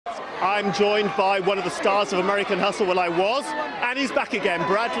I'm joined by one of the stars of American Hustle, well I was, and he's back again,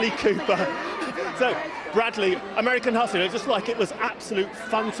 Bradley Cooper. So, Bradley, American Hustle, it's just like it was absolute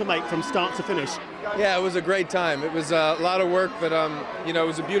fun to make from start to finish. Yeah, it was a great time. It was a lot of work, but you know, it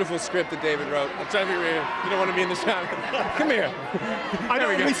was a beautiful script that David wrote. I'm trying to figure you don't want to be in the shot. Come here. I don't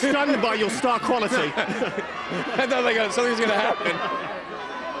want to be stunned by your star quality. I thought like something was going to happen.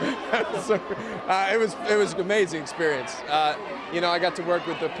 So, it was an amazing experience. You know, I got to work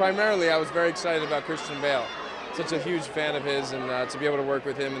with primarily I was very excited about Christian Bale. Such a huge fan of his, and to be able to work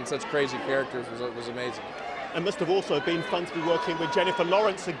with him and such crazy characters was amazing. And must have also been fun to be working with Jennifer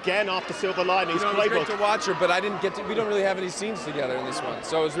Lawrence again after Silver Linings Playbook. It was great to watch her, but we don't really have any scenes together in this one.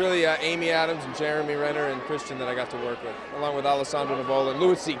 So it was really Amy Adams and Jeremy Renner and Christian that I got to work with, along with Alessandro Nivola. And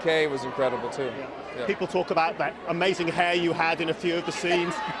Louis C.K. was incredible too. Yeah. Yeah. People talk about that amazing hair you had in a few of the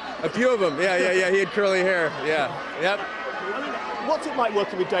scenes. A few of them, yeah. He had curly hair, yeah. Yep. I mean, what's it like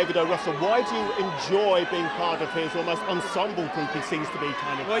working with David O. Russell? Why do you enjoy being part of his almost ensemble group he seems to be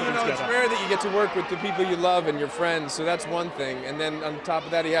kind of Well, you know, together? It's rare that you get to work with the people you love and your friends, so that's one thing. And then on top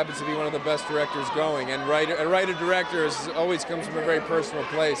of that, he happens to be one of the best directors going. And a writer-director always comes from a very personal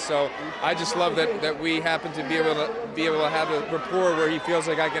place. So I just love that we happen to be able to have a rapport where he feels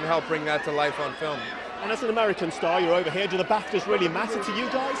like I can help bring that to life on film. And as an American star, you're over here. Do the BAFTAs really matter to you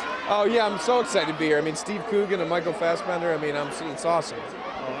guys? Oh yeah, I'm so excited to be here. I mean, Steve Coogan and Michael Fassbender. I mean, it's awesome.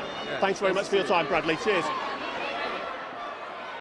 All right. Yeah. Thanks very much for your time, Bradley. Cheers.